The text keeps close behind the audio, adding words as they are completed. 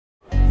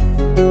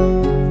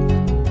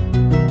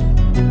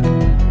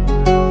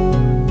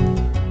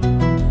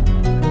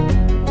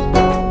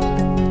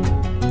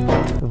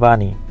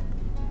Vanie,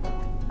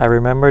 I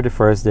remember the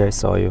first day I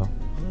saw you,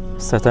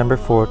 September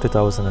 4,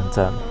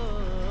 2010.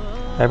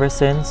 Ever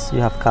since, you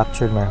have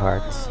captured my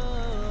heart.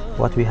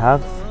 What we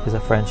have is a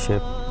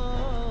friendship,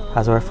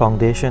 as our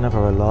foundation of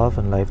our love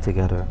and life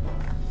together.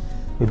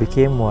 We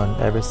became one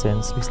ever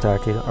since we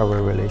started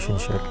our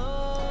relationship.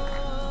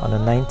 On the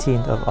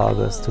 19th of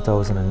August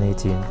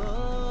 2018,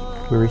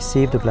 we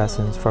received the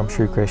blessings from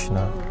Sri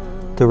Krishna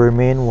to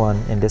remain one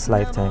in this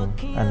lifetime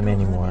and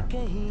many more.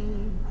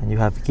 And you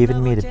have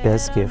given me the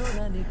best gift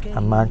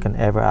a man can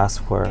ever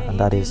ask for, and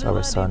that is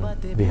our son,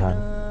 Vihan.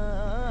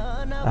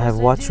 I have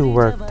watched you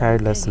work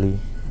tirelessly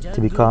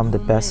to become the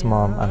best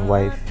mom and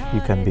wife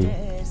you can be.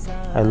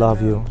 I love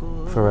you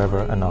forever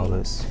and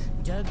always.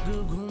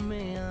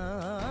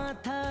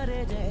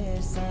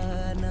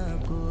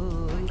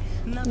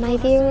 My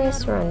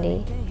dearest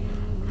Runde,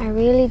 I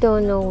really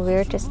don't know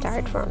where to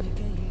start from.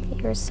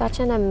 You're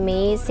such an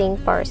amazing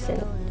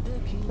person.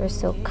 You're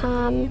so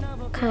calm,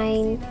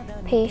 kind,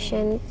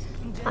 patient,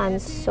 and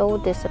so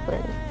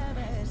disciplined.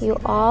 You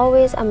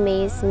always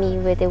amaze me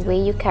with the way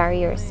you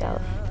carry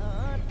yourself.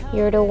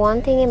 You're the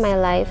one thing in my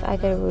life I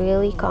could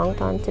really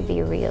count on to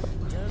be real.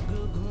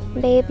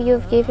 Babe,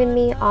 you've given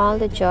me all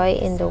the joy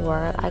in the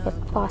world I could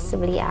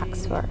possibly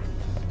ask for.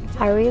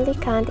 I really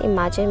can't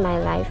imagine my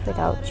life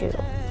without you.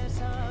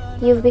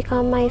 You've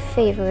become my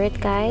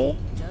favorite guy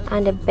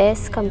and the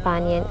best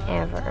companion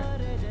ever.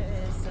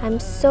 I'm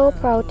so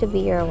proud to be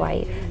your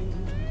wife.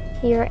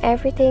 You're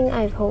everything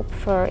I've hoped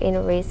for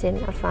in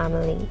raising a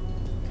family.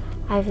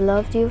 I've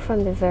loved you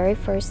from the very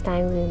first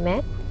time we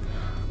met,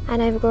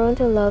 and I've grown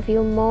to love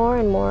you more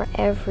and more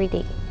every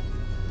day.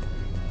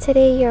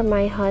 Today you're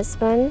my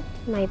husband,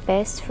 my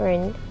best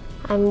friend,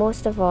 and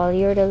most of all,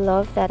 you're the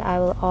love that I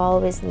will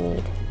always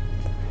need.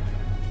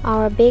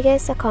 Our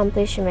biggest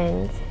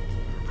accomplishment,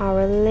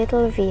 our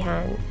little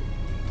Vihan.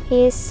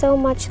 He is so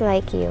much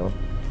like you,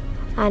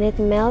 and it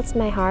melts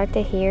my heart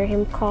to hear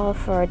him call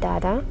for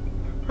Dada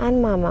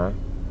and Mama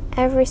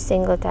every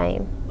single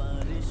time.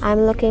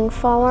 I'm looking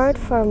forward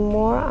for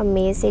more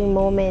amazing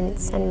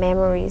moments and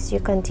memories you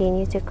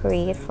continue to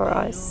create for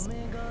us.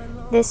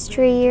 These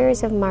 3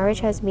 years of marriage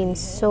has been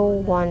so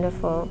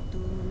wonderful.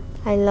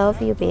 I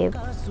love you, babe.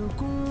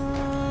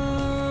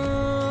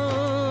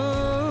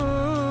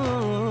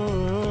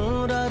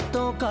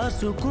 का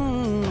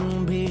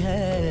सुकून भी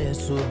है,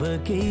 सुबह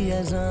की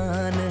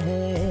अजान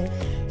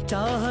है,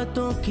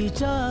 चाहतों की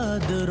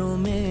चादरों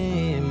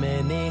में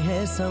मैंने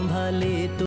है संभाली।